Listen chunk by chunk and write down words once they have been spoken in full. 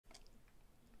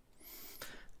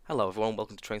Hello everyone,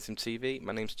 welcome to Trains TV.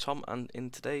 My name's Tom, and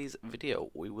in today's video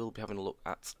we will be having a look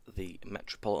at the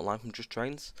Metropolitan Line from Just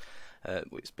Trains.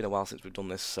 It's been a while since we've done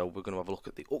this, so we're going to have a look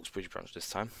at the Uxbridge Branch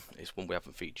this time. It's one we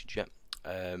haven't featured yet.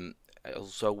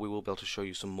 Also, we will be able to show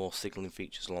you some more signalling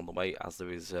features along the way, as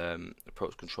there is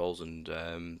approach controls and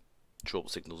trouble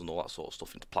signals and all that sort of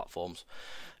stuff into platforms.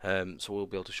 So we'll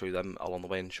be able to show you them along the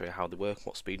way and show you how they work,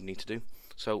 what speed you need to do.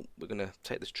 So we're going to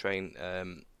take this train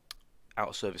out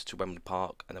of service to Wembley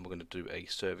Park, and then we're going to do a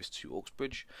service to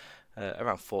Uxbridge,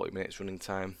 around 40 minutes running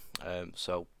time.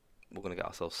 So we're going to get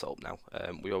ourselves set up now.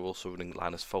 We are also running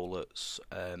Linus Fowler's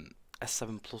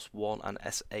S7+1 and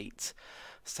S8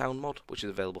 sound mod, which is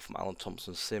available from Alan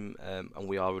Thompson's sim, and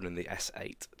we are running the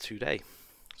S8 today.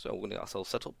 So we're going to get ourselves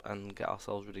set up and get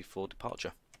ourselves ready for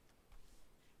departure.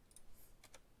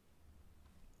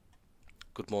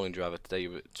 Good morning, driver. Today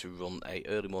you're to run a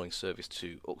early morning service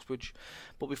to Uxbridge,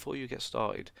 but before you get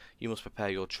started you must prepare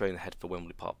your train ahead for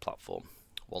Wembley Park platform.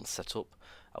 Once set up,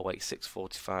 await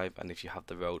 6:45, and if you have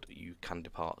the road you can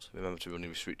depart. Remember to run a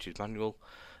restricted manual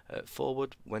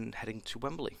forward when heading to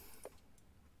Wembley.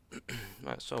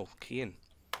 Right, so key in.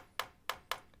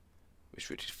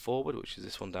 Restricted forward, which is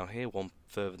this one down here, one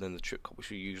further than the trip cop which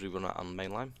we usually run at on the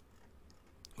main line.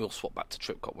 We'll swap back to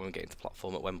trip cop when we get into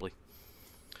platform at Wembley.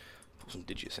 Put some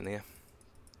digits in here.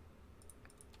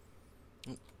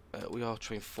 We are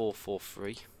train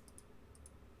 443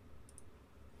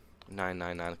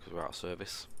 999 because we're out of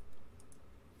service.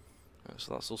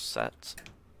 So that's all set.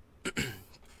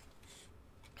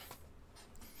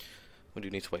 We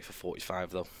do need to wait for 45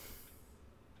 though.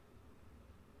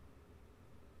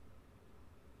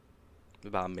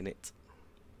 About a minute.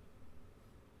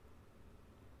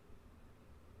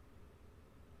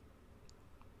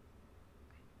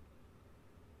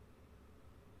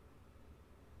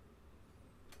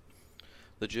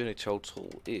 The journey total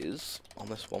is, on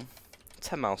this one,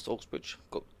 10 miles to Uxbridge.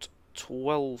 Got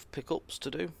 12 pickups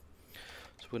to do.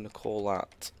 So we're going to call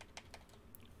that,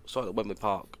 starting at Wembley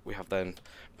Park, we have then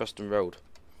Preston Road,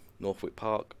 Northwick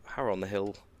Park, Harrow on the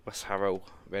Hill, West Harrow,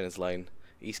 Rayners Lane,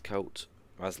 Eastcote,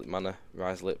 Ruislip Manor,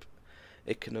 Ruislip,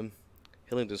 Ickenham,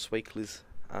 Hillingdon Swakeleys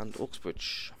and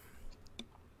Uxbridge.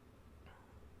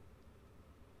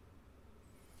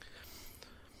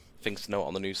 Things to note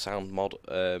on the new sound mod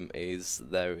is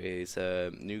there is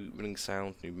new running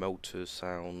sound, new motor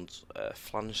sounds,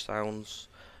 flange sounds.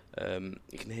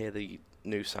 You can hear the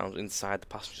new sounds inside the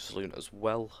passenger saloon as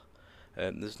well.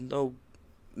 There's no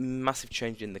massive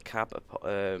change in the cab,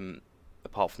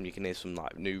 apart from you can hear some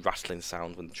like new rattling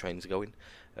sounds when the train's going.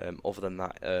 Other than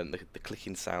that, the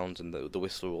clicking sounds and the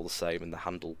whistle are all the same, and the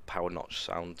handle power notch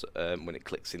sound when it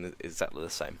clicks in is exactly the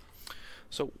same.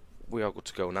 So we are good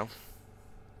to go now.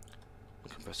 The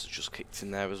compressor's just kicked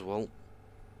in there as well.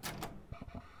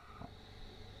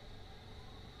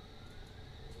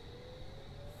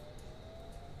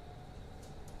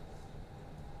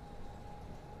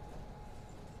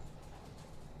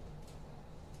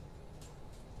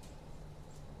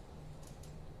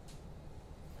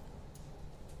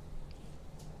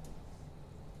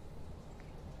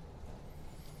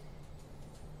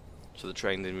 So the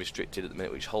train is restricted at the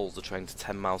minute, which holds the train to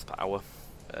 10 miles per hour.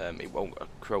 It won't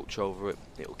encroach over it,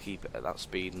 it will keep it at that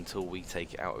speed until we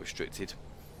take it out of restricted,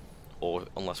 or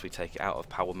unless we take it out of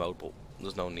power mode, but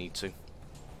there's no need to.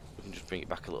 We can just bring it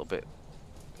back a little bit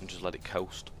and just let it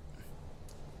coast.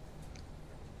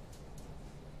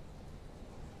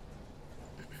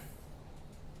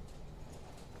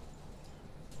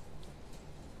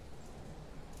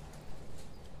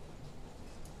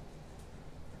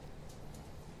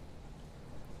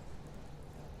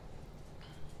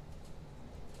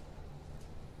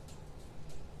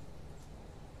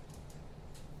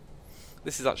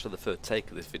 This is actually the third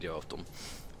take of this video I've done,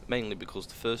 mainly because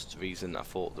the first reason I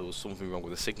thought there was something wrong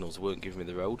with the signals, they weren't giving me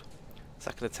the road.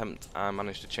 Second attempt I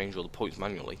managed to change all the points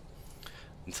manually,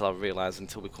 until I realised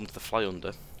until we come to the fly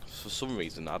under, for some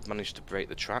reason I'd managed to break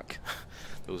the track.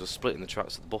 There was a split in the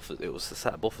tracks of the buffer, it was a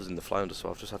set of buffers in the fly under, so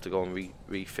I've just had to go and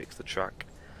refix the track.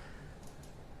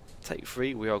 Take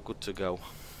 3, we are good to go.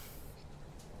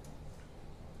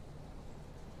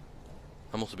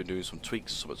 I must have been doing some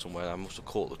tweaks somewhere, I must have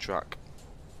caught the track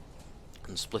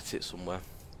and split it somewhere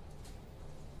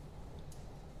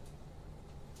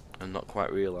and not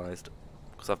quite realised,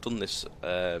 because I've done this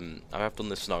I have done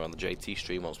this scenario on the JT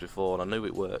stream once before and I knew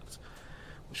it worked,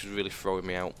 which was really throwing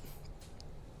me out,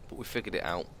 but we figured it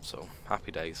out, so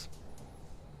happy days.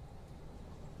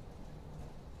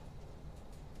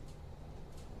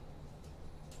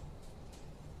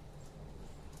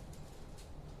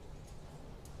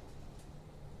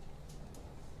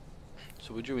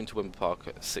 So we're due into Wembley Park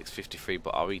at 6:53, but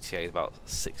our ETA is about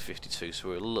 6:52, so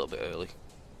we're a little bit early.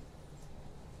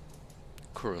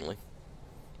 Currently.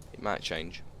 It might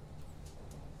change.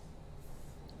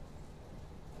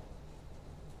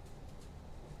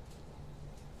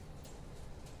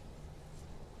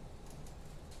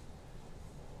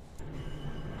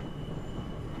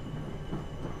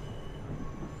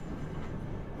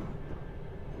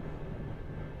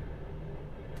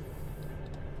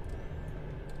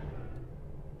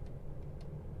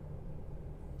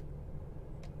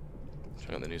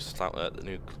 Trying out the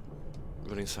new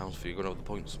running sounds for you going over the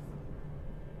points.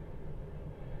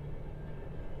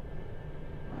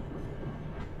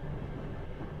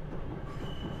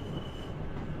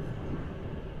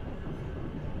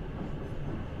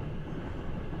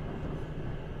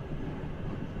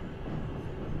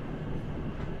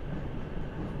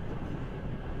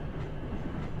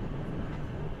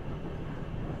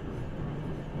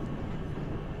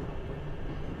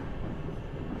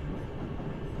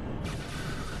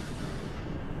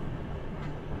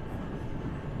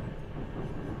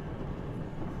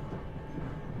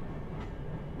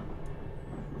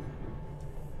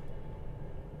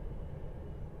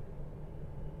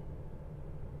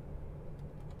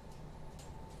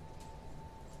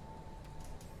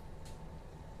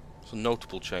 Some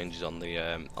notable changes on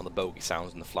the bogey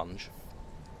sounds in the flange.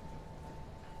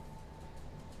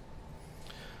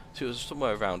 So it was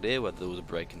somewhere around here where there was a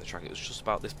break in the track. It was just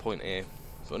about this point here. It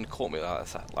only caught me like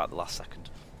the last second.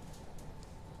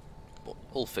 But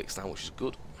all fixed now, which is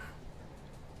good.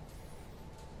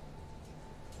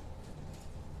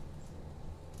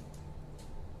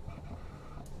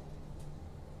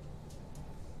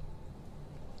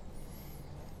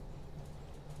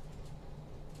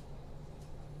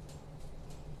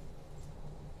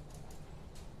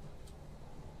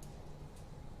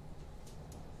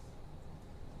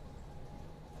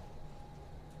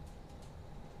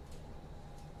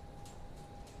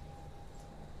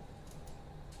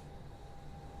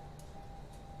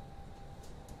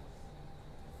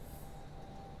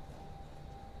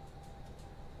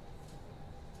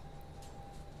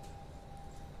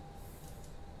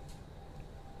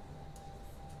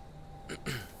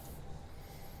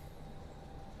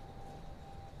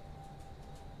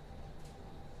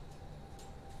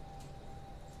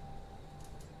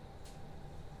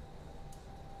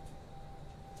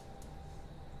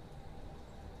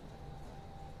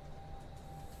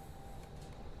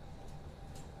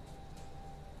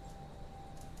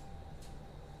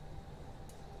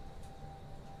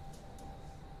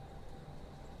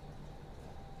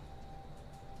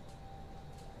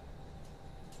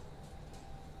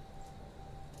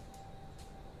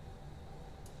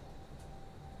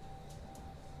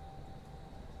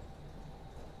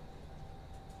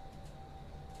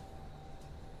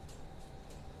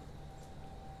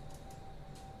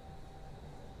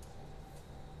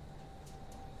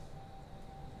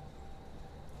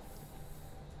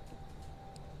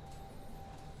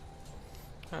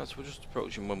 Right, so we're just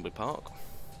approaching Wembley Park.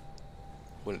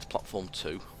 When it's platform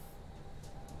 2.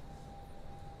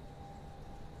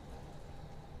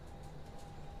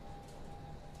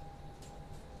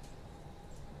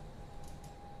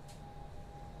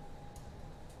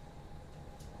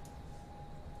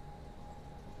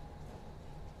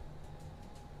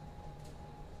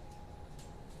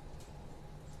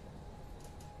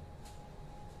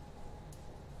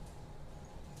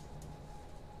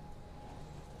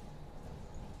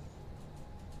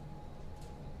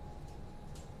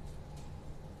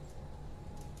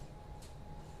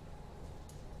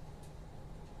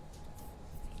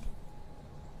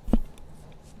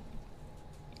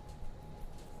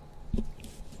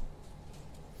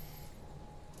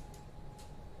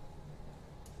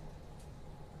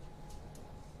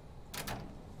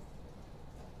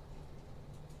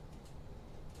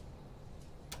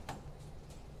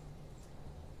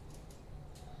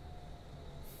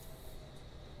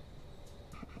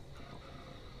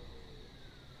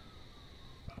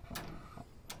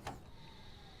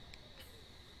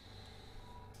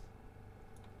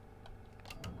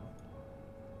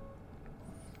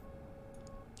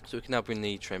 So we can now bring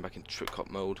the train back into trip cop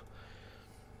mode,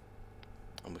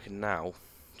 and we can now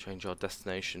change our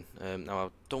destination. Now I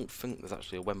don't think there's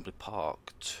actually a Wembley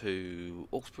Park to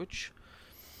Uxbridge,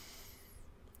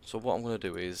 so what I'm going to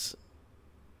do is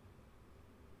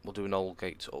we'll do an old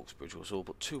gate to Uxbridge. So we'll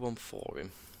put 214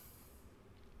 in.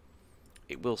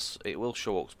 It will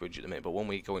show Uxbridge at the minute, but when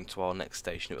we go into our next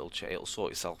station, it'll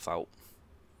sort itself out.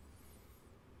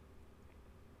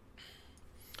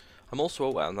 I'm also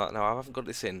aware that now I haven't got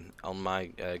this in on my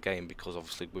game because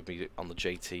obviously with me on the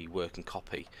JT working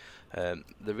copy,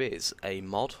 There is a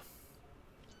mod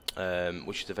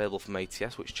which is available from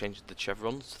ATS, which changes the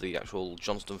chevrons to the actual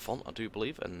Johnston font, I do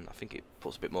believe, and I think it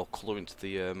puts a bit more colour into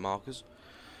the markers.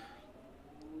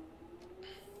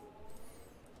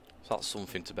 So that's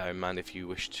something to bear in mind if you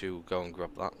wish to go and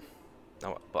grab that.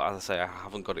 Now, but as I say, I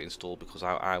haven't got it installed because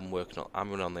I'm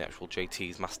running on the actual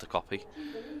JT's master copy.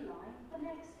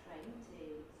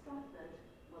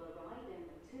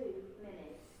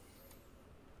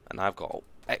 And I've got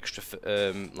extra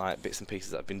like bits and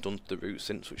pieces that have been done to the route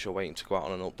since, which are waiting to go out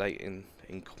on an update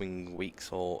in coming weeks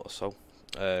or so.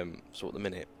 So at the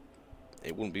minute,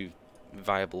 it wouldn't be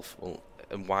viable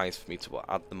and wise for me to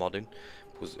add the modding,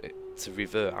 because to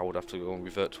revert, I would have to go and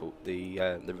revert to the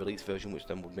release version, which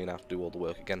then would mean I have to do all the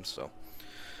work again. So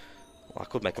well, I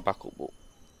could make a backup, but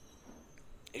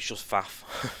it's just faff.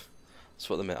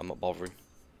 So at the minute, I'm not bothering.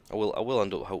 I will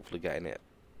end up hopefully getting it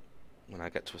when I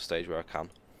get to a stage where I can.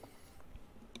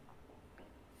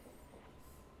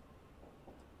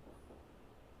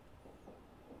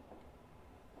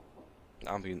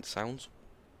 Ambient sounds.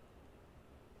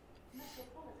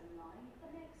 Metropolitan Line, the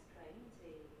next train to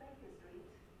Baker Street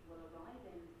will arrive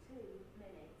in 2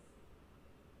 minutes.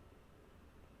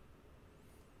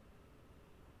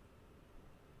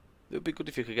 It would be good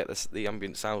if you could get the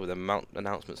ambient sound with the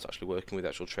announcements actually working with the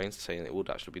actual trains, saying it would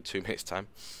actually be 2 minutes time.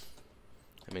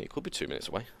 I mean, it could be 2 minutes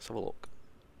away. Let's have a look.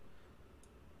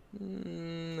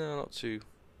 No,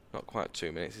 not quite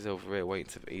 2 minutes. He's over here waiting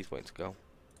to go.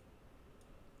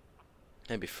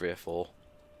 Maybe 3 or 4.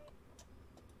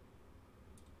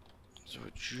 So we're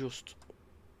just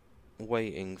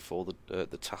waiting for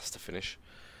the task to finish.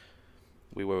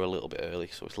 We were a little bit early,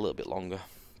 so it's a little bit longer.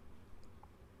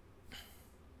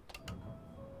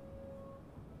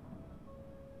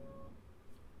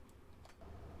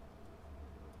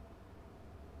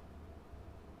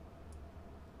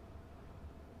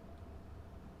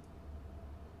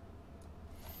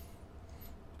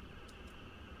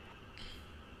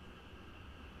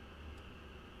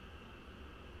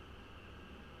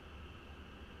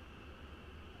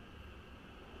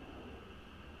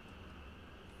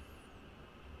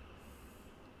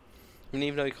 I mean,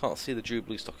 even though you can't see the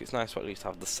Jubilee stock, it's nice to at least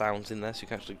have the sounds in there, so you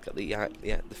can actually get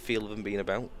the feel of them being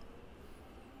about.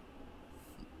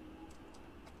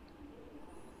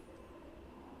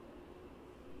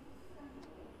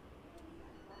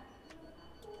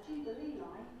 Jubilee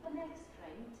Line, the next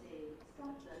train to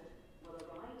Stratford will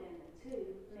arrive in 2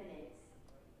 minutes.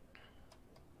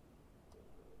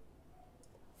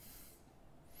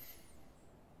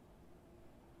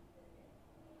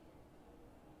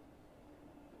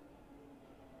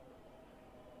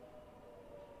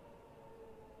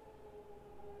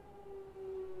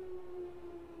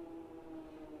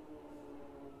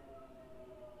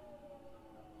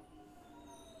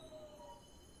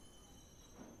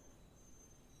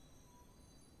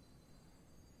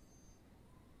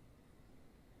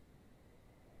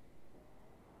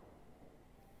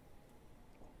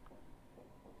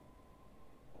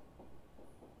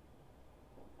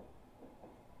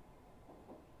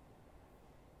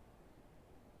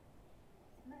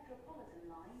 Metropolitan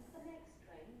Line, the next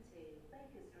train to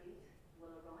Baker Street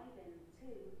will arrive in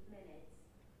 2 minutes.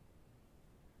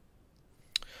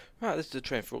 Right, this is a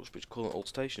train for Uxbridge calling at all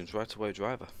stations. Right away,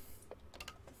 driver.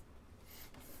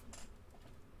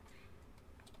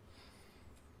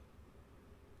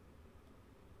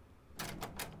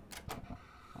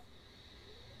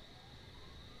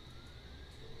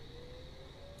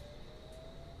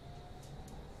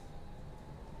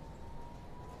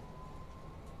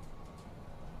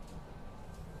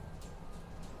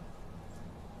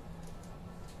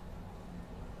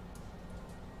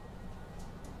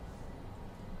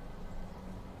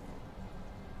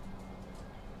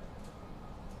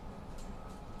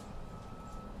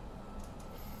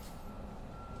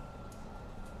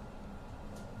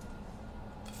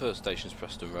 First station's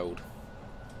Preston Road.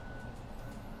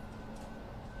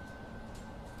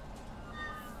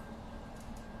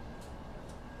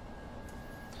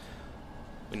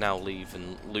 We now leave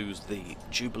and lose the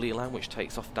Jubilee line, which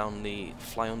takes off down the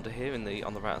fly under here on the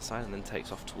right hand side, and then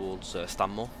takes off towards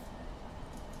Stanmore.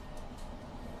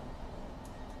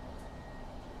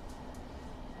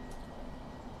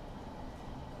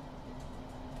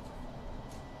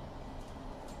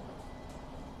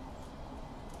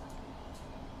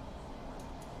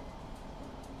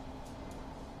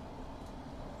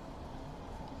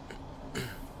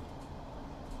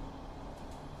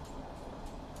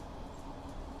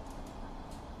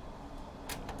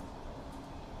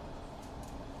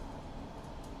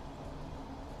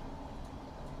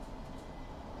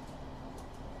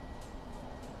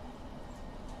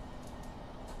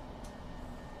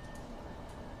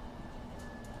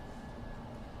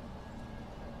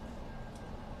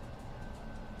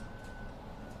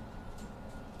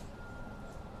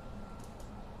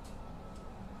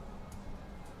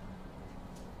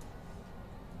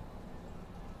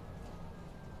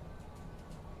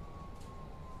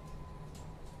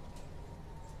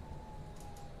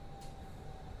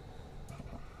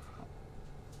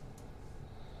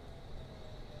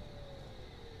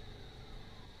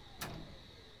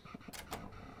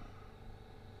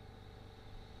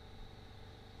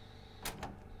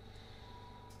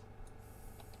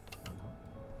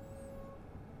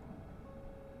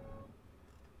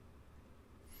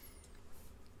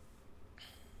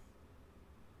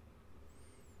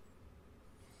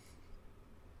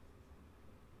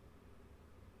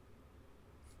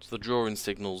 the drawing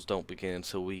signals don't begin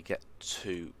until we get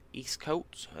to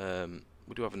Eastcote.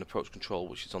 We do have an approach control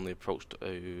which is on the approach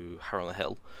to Harrow on the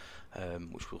Hill,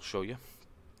 which we'll show you.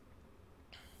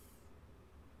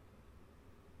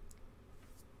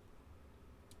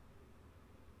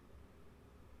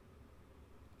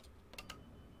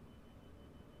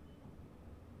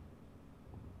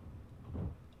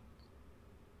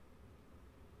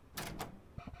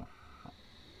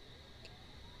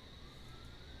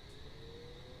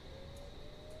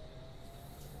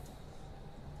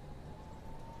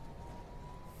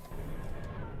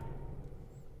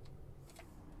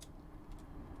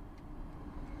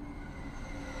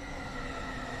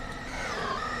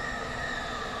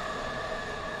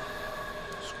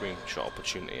 Screenshot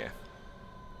opportunity here,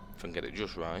 if I can get it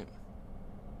just right.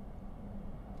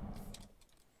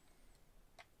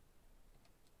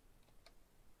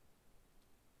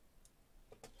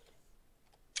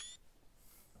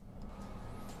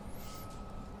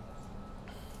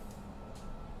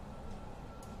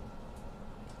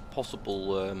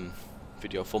 Possible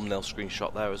video thumbnail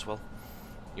screenshot there as well.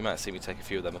 You might see me take a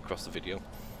few of them across the video.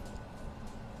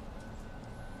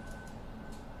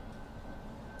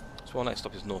 So our next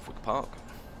stop is Northwick Park.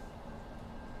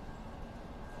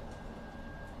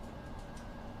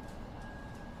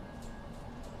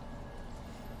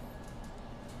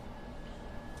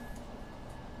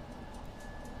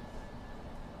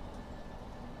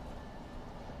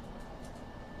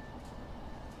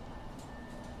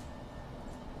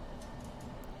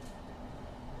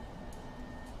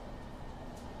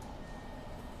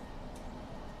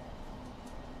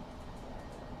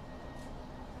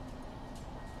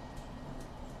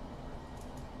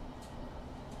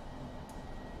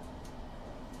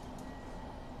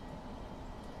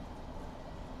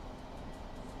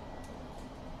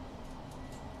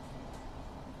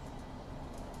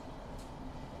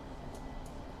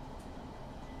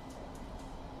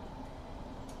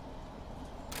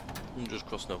 I'm just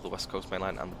crossing over the West Coast Main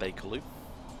Line and the Baker Loop,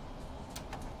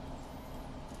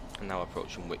 and now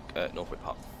approaching Northwick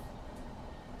Park.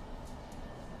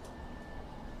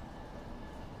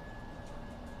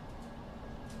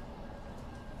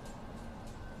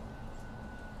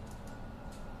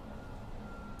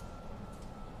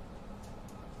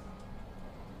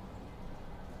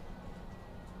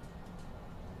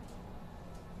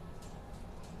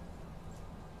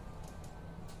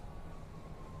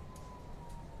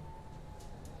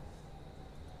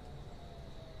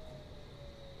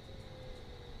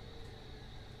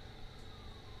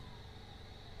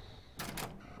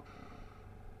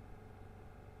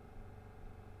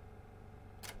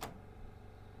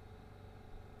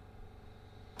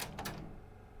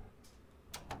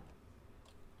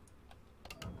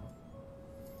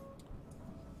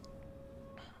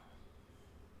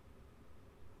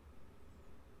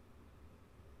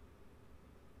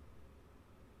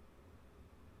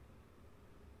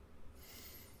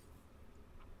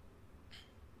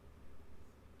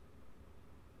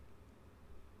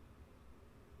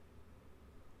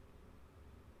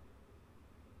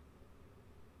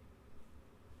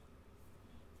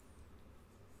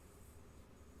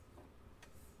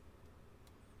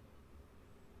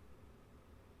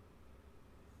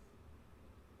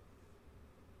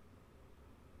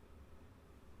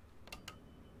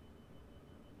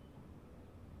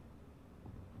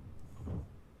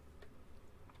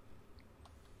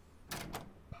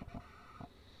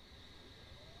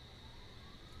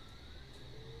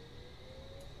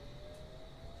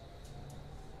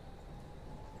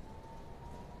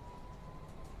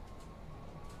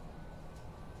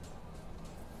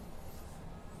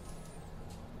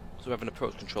 So we have an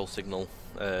approach control signal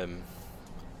coming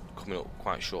up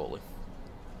quite shortly.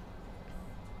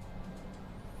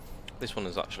 This one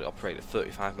is actually operated at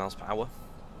 35 miles per hour.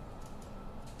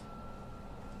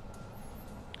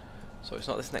 So it's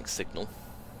not this next signal,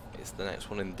 it's the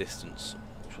next one in distance,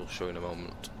 which we'll show in a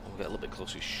moment. We'll get a little bit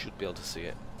closer, you should be able to see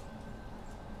it.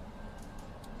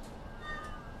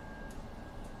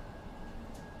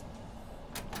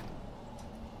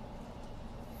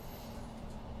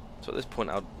 So at this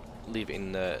point I'll leave it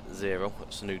in 0,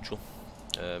 it's neutral,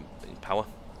 in power.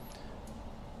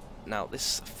 Now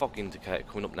this fog indicator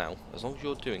coming up now, as long as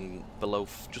you're doing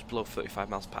just below 35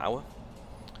 miles per hour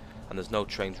and there's no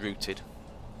trains routed,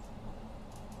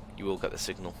 you will get the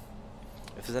signal.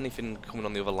 If there's anything coming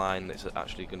on the other line that's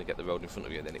actually going to get the road in front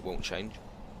of you, then it won't change.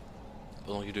 But as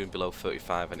long as you're doing below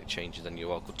 35 and it changes, then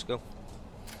you're all good to go.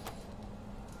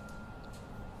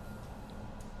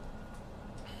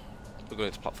 We're going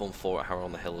into platform 4 at Harrow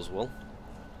on the Hill as well.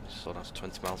 So that's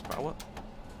 20 miles per hour.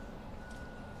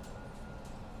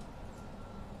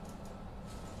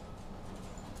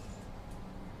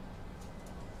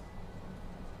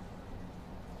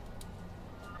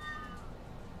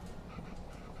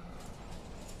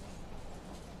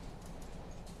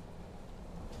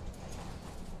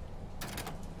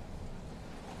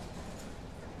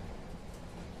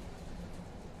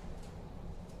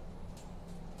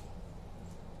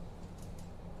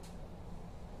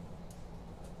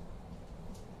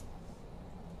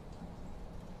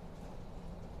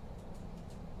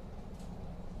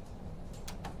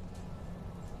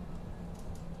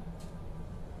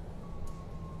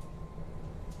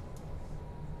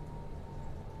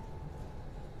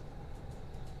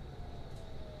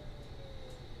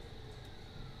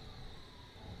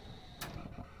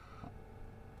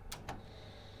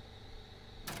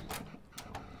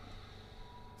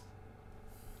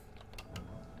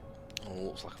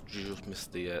 looks like I've just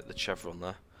missed the chevron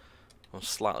there. I'm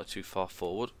slightly too far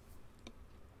forward.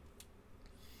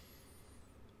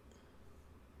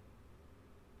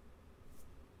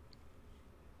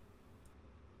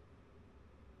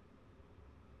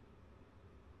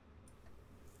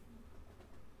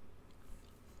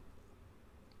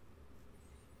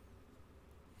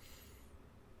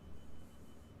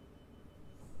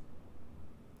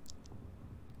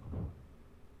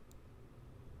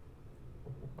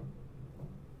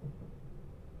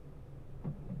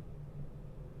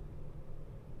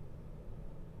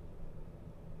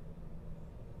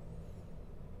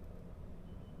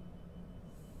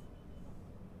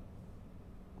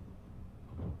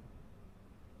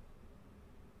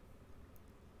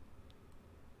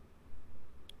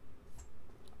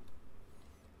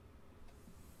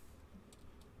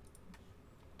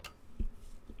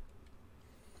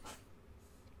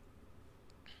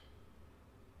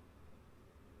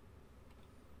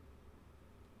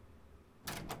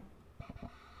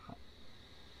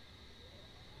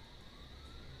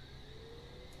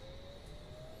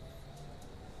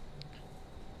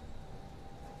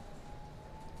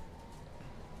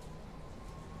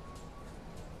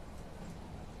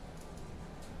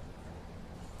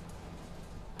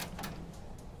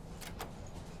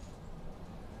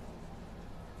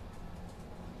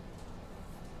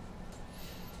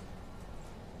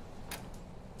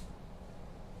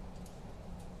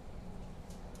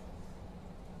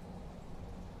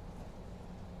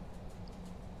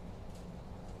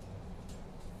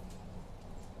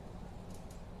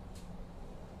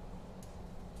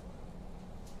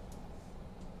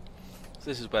 So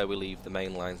this is where we leave the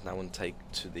main lines now and take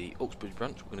to the Uxbridge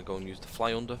Branch. We're going to go and use the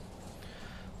fly under.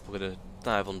 We're going to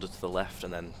dive under to the left,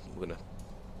 and then we're going to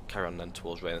carry on then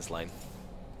towards Rayners Lane.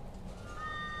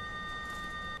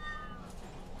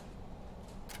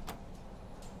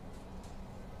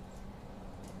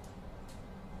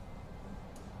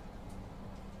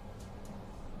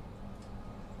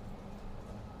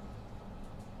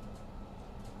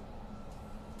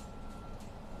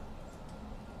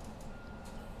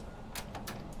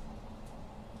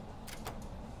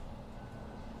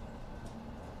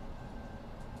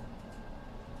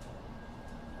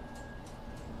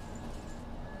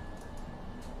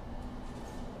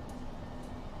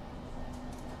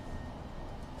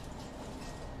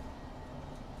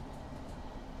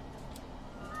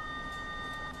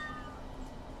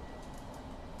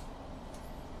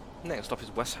 Next stop is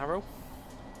West Harrow.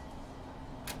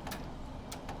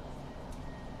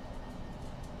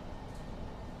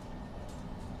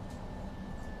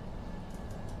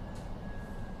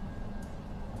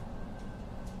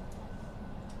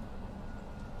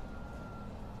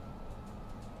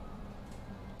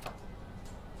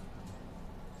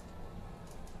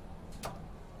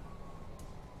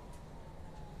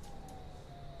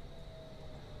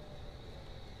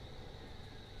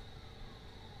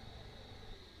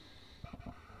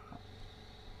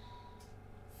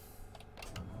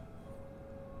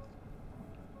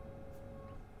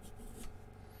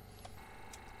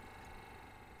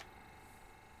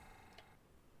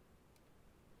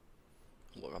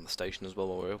 Look around the station as well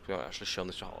while we're up. We haven't actually shown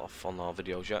this off on our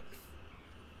videos yet.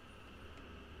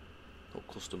 Got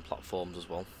custom platforms as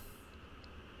well.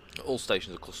 All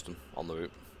stations are custom on the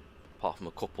route, apart from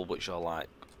a couple which are like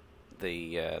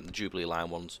the Jubilee line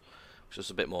ones, which is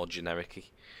just a bit more generic-y.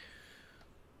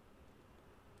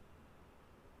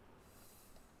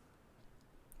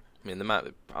 I mean, they might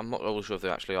be, I'm not really sure if they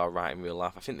actually are right in real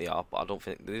life. I think they are, but I don't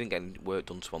think they didn't get any work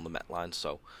done to on the Met line.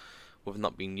 So, with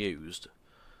not being used,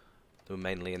 they were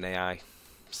mainly an AI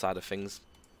side of things.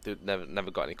 They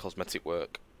never got any cosmetic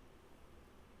work.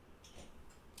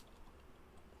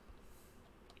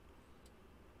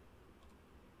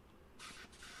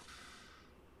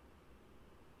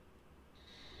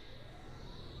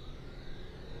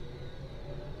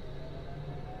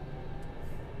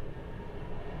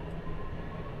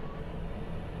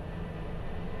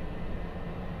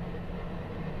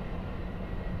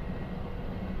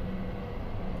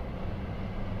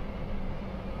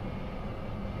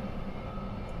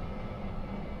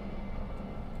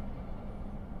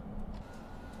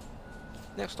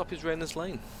 Next stop is Rayners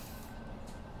Lane.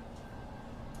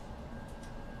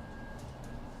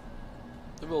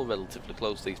 They're all relatively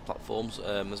close, these platforms.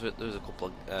 There's a couple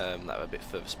of, that are a bit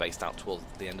further spaced out towards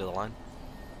the end of the line.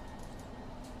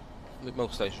 I think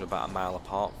most stations are about a mile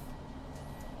apart.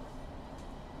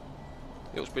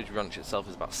 The Uxbridge Branch itself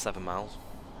is about 7 miles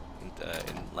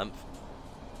in length.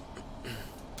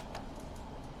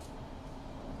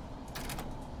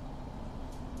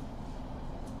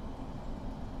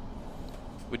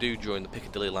 We do join the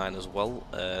Piccadilly line as well.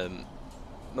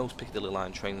 most Piccadilly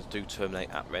line trains do terminate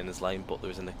at Rayners Lane, but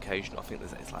there is an occasion, I think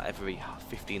it's like every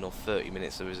 15 or 30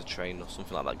 minutes there is a train or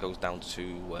something like that goes down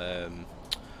to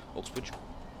Uxbridge.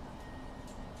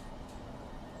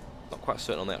 Not quite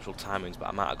certain on the actual timings, but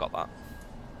I might have got that.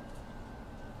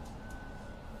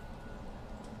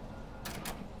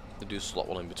 They do slot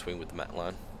one in between with the Met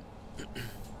line.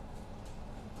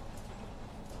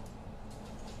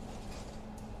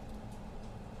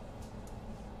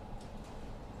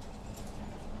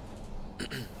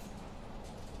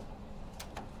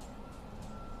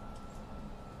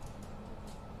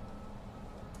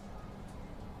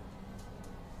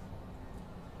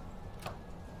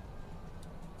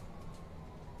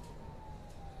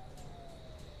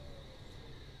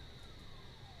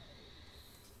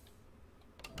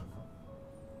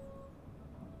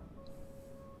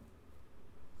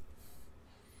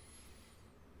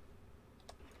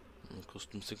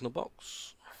 Custom signal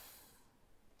box.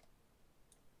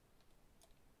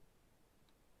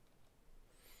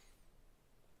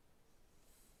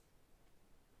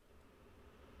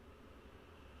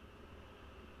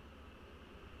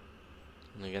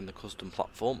 And again the custom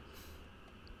platform.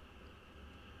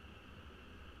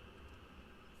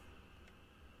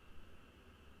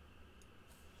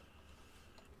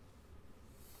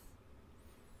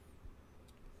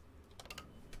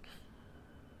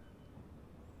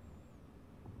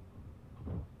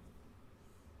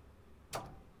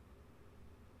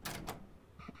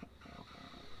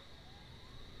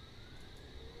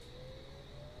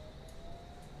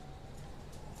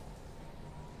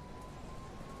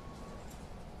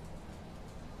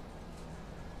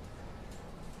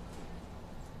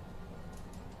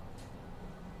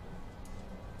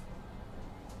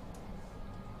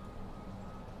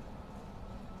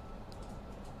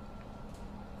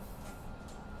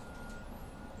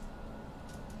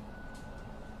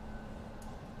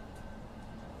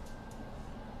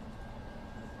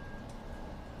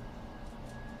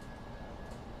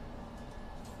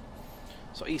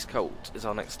 So Eastcote is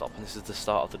our next stop, and this is the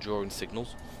start of the drawing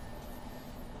signals.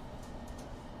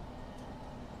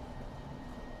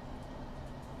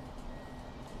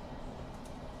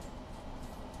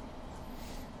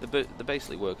 They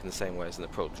basically work in the same way as an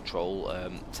approach control,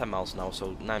 10 miles an hour,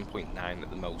 so 9.9 at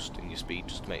the most in your speed,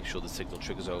 just to make sure the signal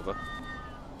triggers over.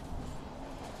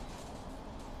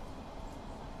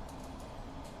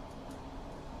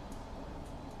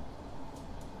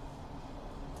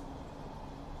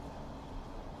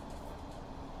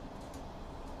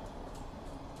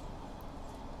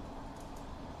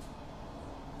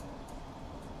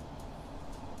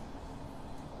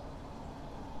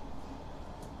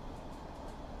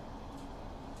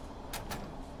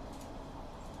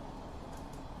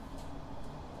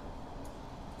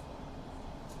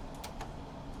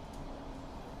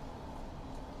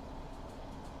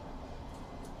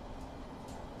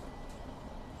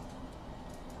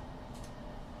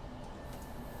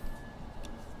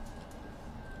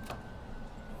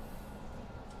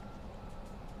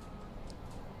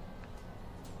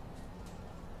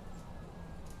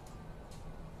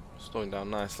 Slowing down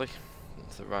nicely,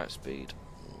 at the right speed.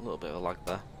 A little bit of a lag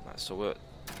there. That's so it.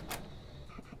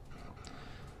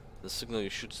 The signal, you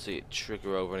should see it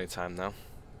trigger over any time now.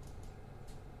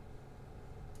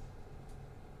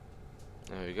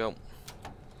 There we go.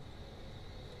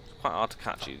 It's quite hard to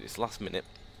catch it. It's last minute.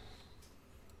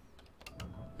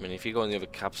 I mean, if you go on the other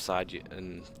cab side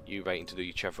and you're waiting to do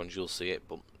your chevrons, you'll see it.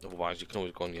 But otherwise, you can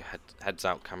always go on your heads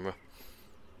out camera.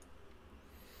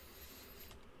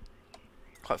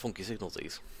 Quite funky signals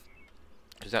these.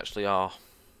 These actually are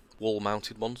wall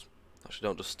mounted ones. Actually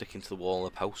don't just stick into the wall on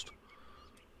a post.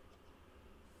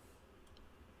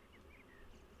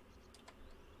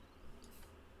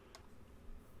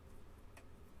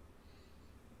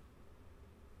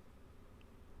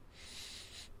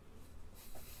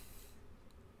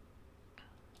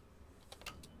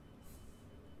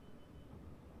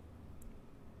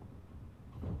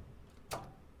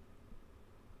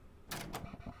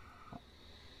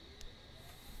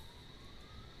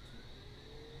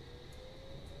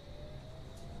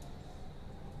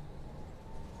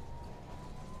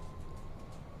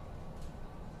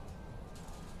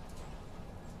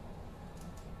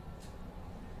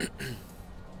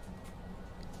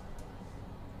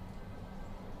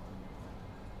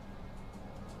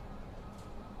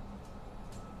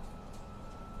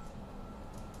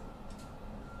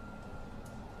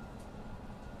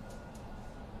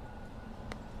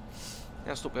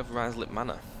 Next up we have Rislip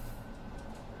Manor.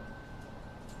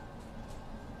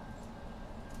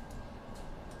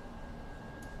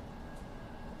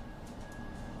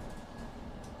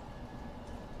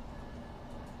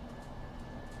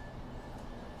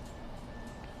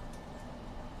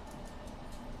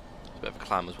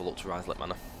 climbers will look to Rislip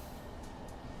Manor.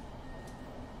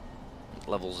 It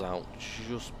levels out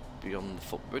just beyond the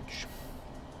footbridge.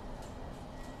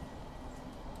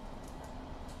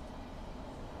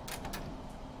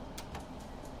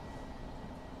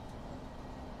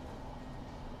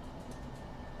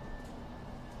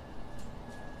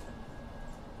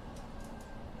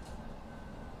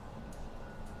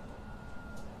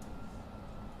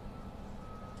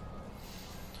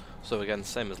 So again,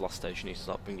 same as last station, you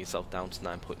start bringing yourself down to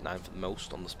 9.9 for the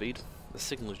most on the speed. The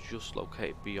signal is just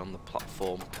located beyond the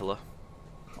platform pillar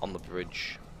on the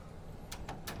bridge.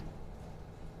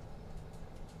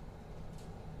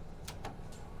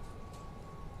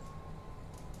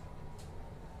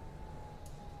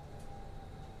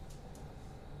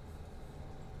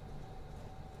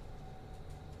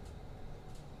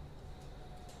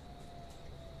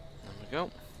 There we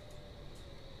go.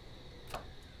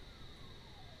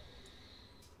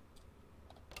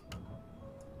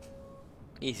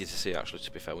 Easy to see actually, to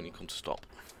be fair, when you come to stop.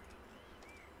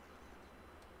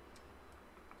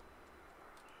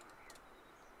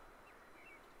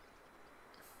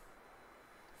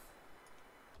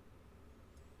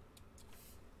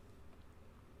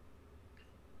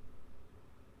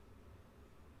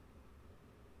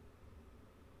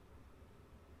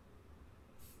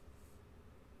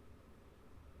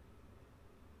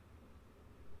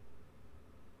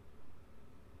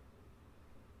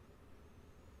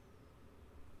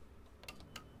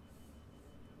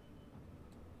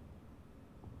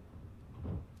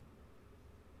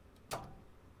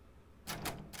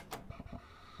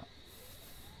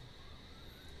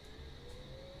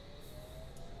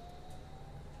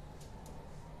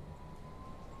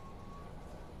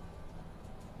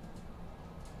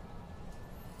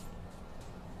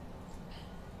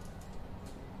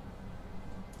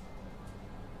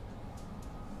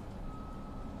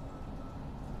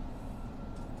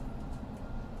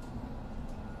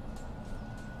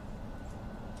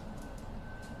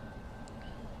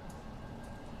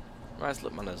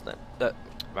 Rislip Manor, isn't it?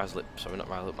 Rislip, sorry, not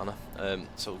Rislip Manor.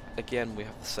 So again, we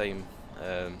have the same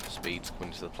speeds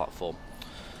coming to the platform.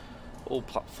 All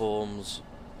platforms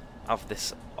have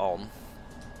this on.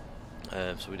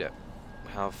 So we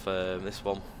have this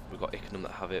one. We've got Ickenham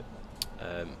that have it.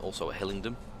 Also at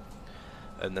Hillingdon,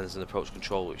 and then there's an approach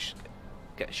control which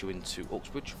gets you into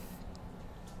Uxbridge.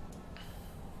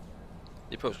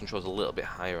 The approach control is a little bit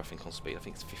higher, I think, on speed. I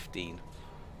think it's 15.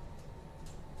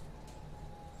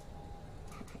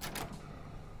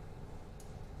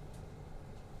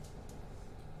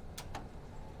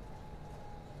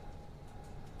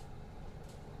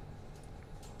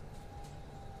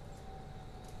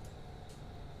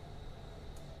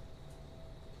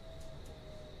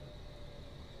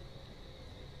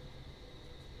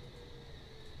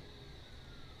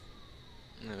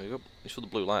 There we go. You saw the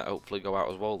blue light hopefully go out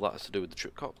as well. That has to do with the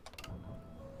trip cop,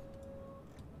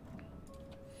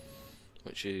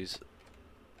 which is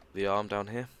the arm down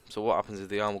here. So what happens is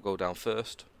the arm will go down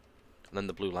first, and then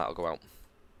the blue light will go out.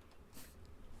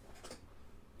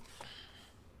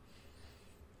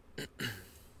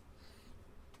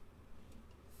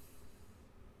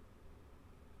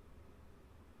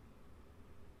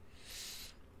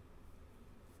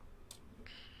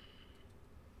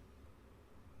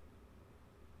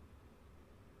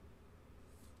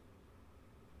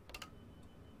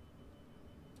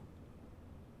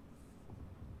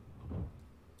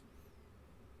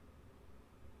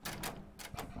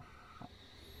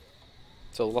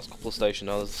 So the last couple of stations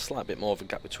now, there's a slight bit more of a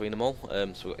gap between them all.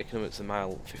 So we've got Ickenham, it's a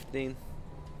mile 15.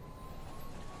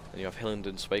 And you have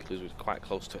Hillingdon, Spakeley, who's quite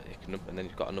close to Ickenham, and then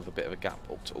you've got another bit of a gap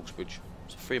up to Uxbridge.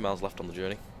 So 3 miles left on the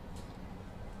journey.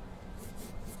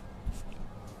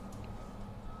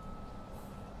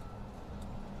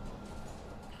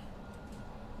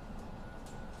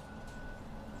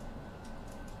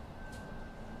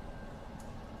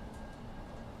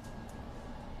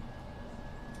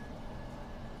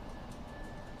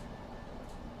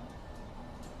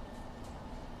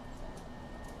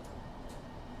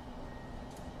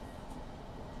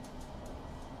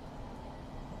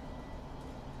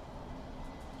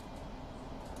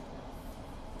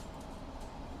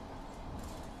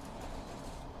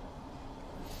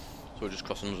 So we're just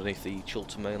crossing underneath the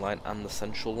Chiltern Main Line and the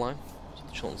Central Line. So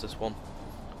the Chiltern's this one,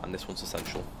 and this one's the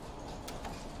Central.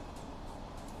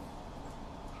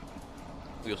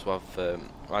 We also have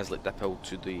Rislip Depot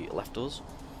to the left of us,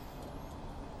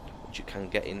 which you can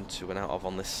get into and out of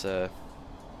on this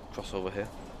crossover here,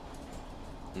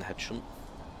 and the head shunt.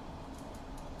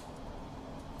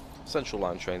 Central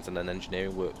Line trains and then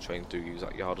engineering work trains do use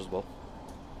that yard as well.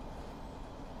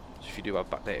 So if you do have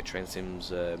backdated train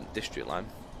sims district line,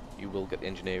 you will get the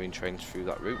engineering trains through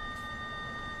that route.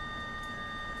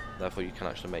 Therefore you can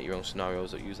actually make your own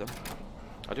scenarios that use them.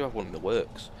 I do have one in the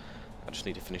works. I just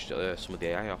need to finish some of the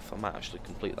AI off. I might actually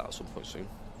complete that at some point soon.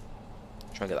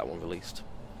 Try and get that one released.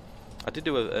 I did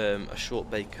do a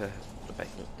short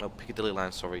Piccadilly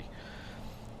line, sorry,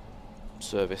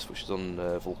 service, which is on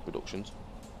Vulcan Productions.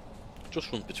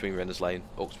 Just runs between Renner's Lane,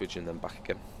 Uxbridge, and then back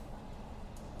again.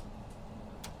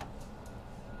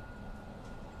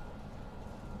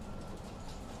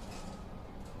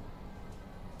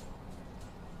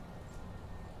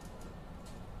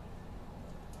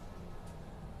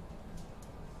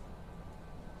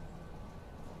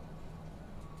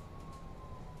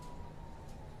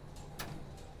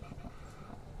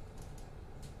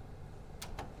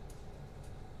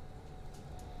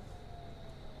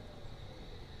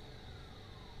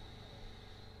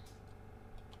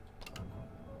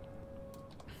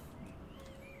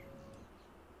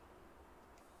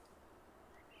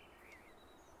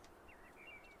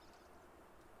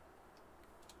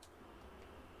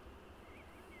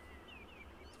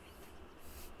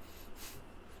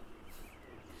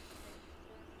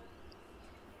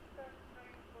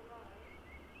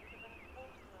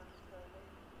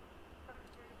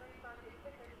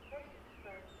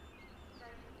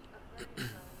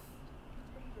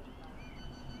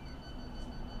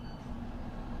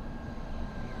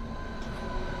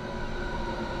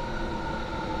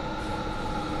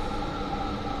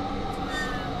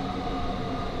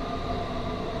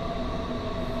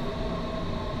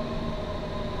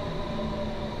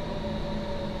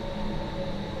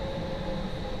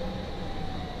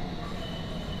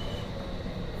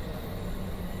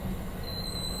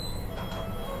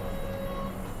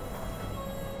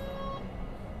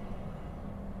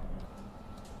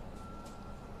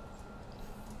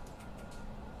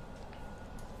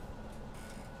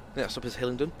 Next up is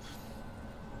Hillingdon.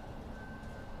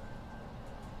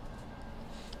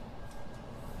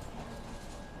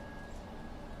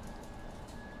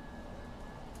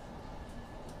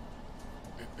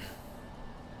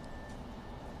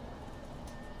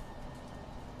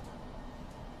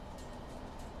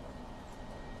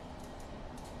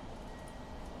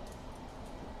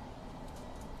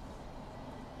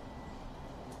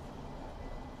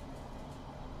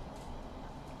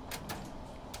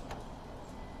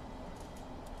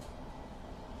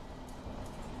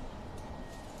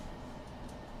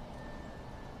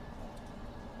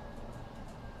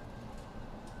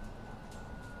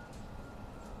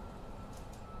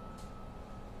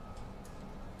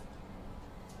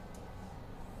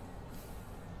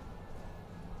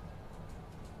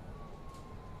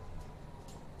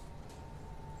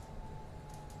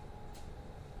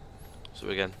 So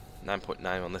again,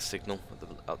 9.9 on this signal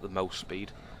at the most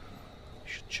speed.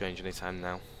 Should change any time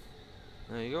now.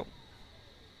 There you go.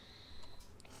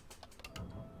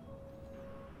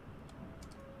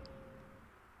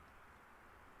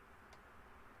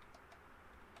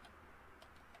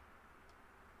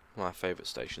 One of my favourite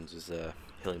stations is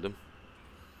Hillingdon.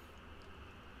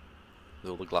 With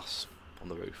all the glass on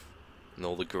the roof and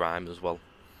all the grime as well.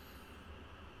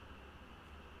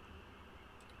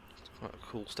 It's quite a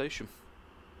cool station.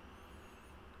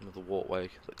 Another walkway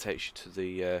that takes you to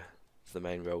the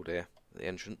main road here, the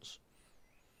entrance.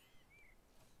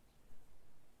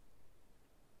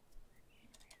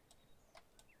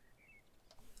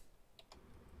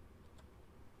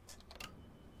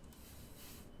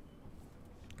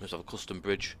 There's have a custom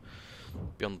bridge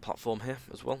beyond the platform here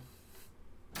as well.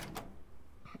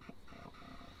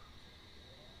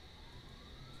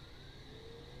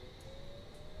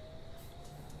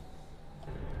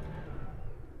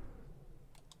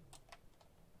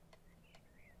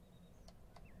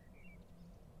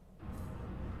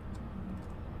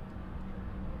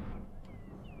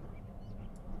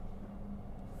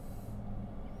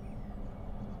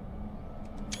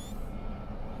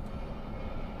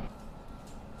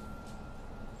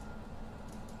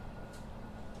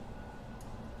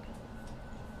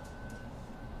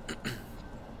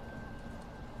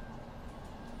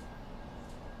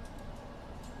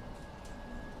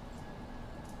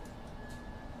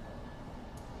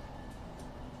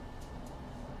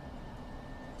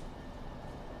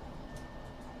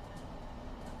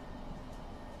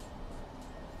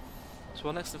 So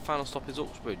our next and final stop is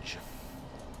Uxbridge.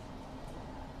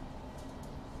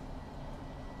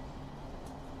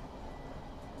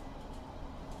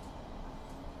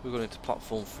 We're going into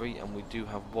platform 3 and we do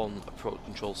have one approach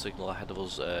control signal ahead of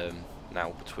us now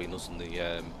between us and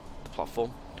the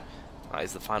platform. That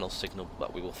is the final signal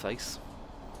that we will face.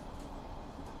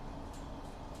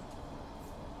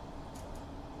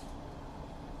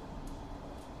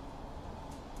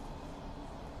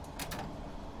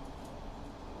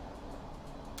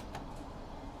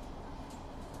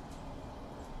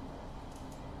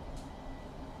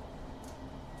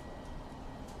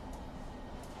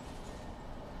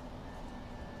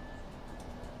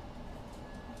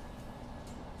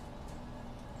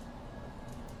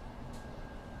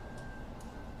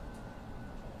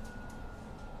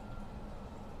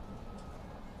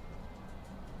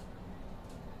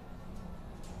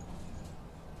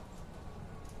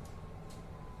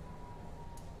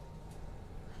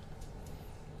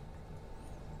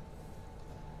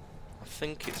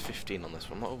 think it's 15 on this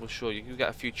one. I'm not overly sure. You can get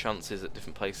a few chances at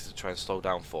different places to try and slow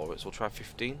down for it. So we'll try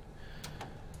 15.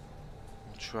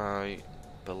 We'll try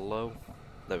below.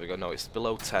 There we go. No, it's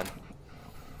below 10.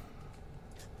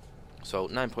 So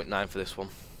 9.9 for this one.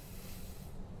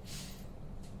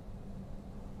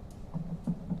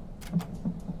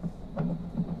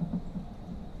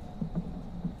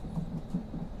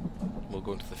 We'll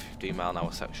go into the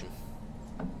 15-mile-an-hour section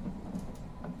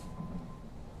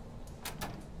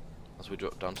as we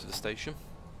drop down to the station.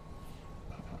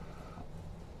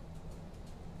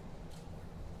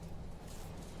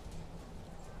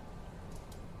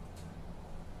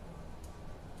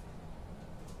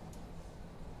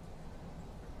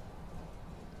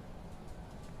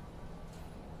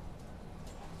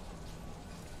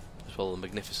 As well, the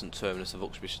magnificent terminus of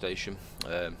Uxbridge Station,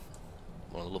 one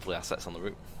of the lovely assets on the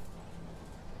route.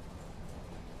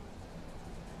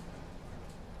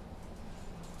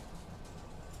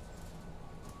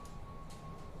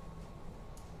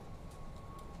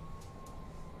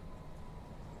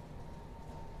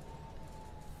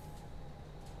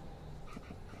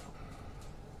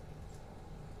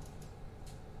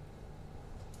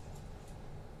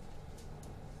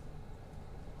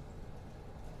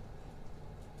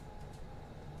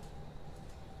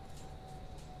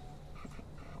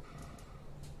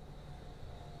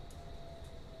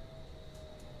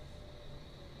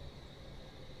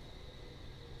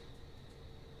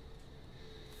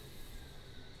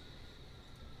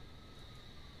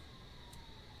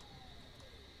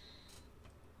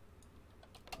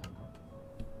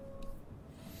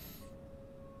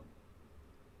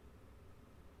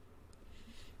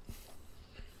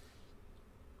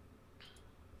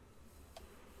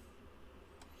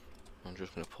 I'm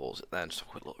just going to pause it there and just have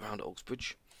a quick look around at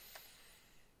Uxbridge.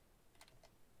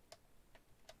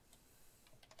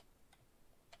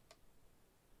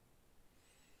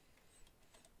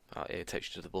 Here it takes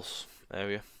you to the bus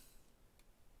area.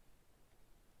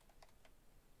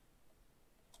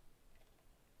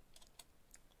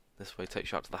 This way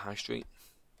takes you out to the high street.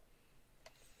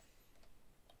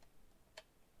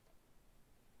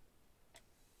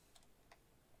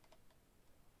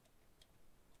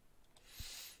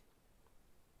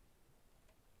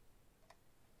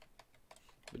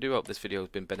 We do hope this video has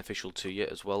been beneficial to you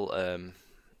as well.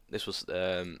 This was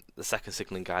the second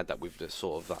signalling guide that we've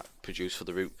sort of produced for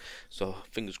the route, so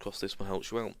fingers crossed this one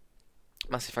helps you out.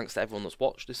 Massive thanks to everyone that's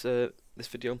watched this this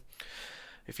video.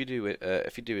 If you do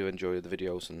enjoy the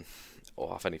videos and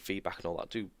or have any feedback and all that,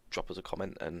 do drop us a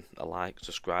comment and a like,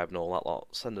 subscribe and all that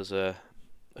lot. Send us a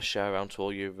share around to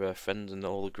all your friends and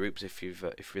all the groups if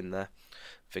you're in there.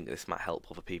 I think this might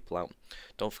help other people out.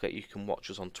 Don't forget you can watch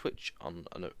us on Twitch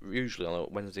usually on a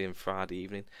Wednesday and Friday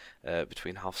evening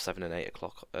between 7:30 and 8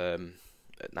 o'clock at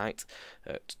night.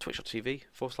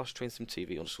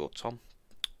 Twitch.tv/TrainsMTV_Tom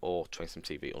or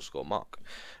TrainsMTV_Mark.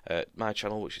 My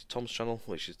channel, which is Tom's channel,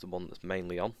 which is the one that's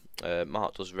mainly on.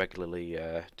 Mark does regularly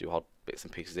do odd bits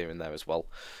and pieces here and there as well.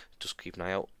 Just keep an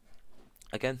eye out.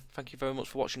 Again, thank you very much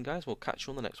for watching, guys. We'll catch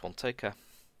you on the next one. Take care.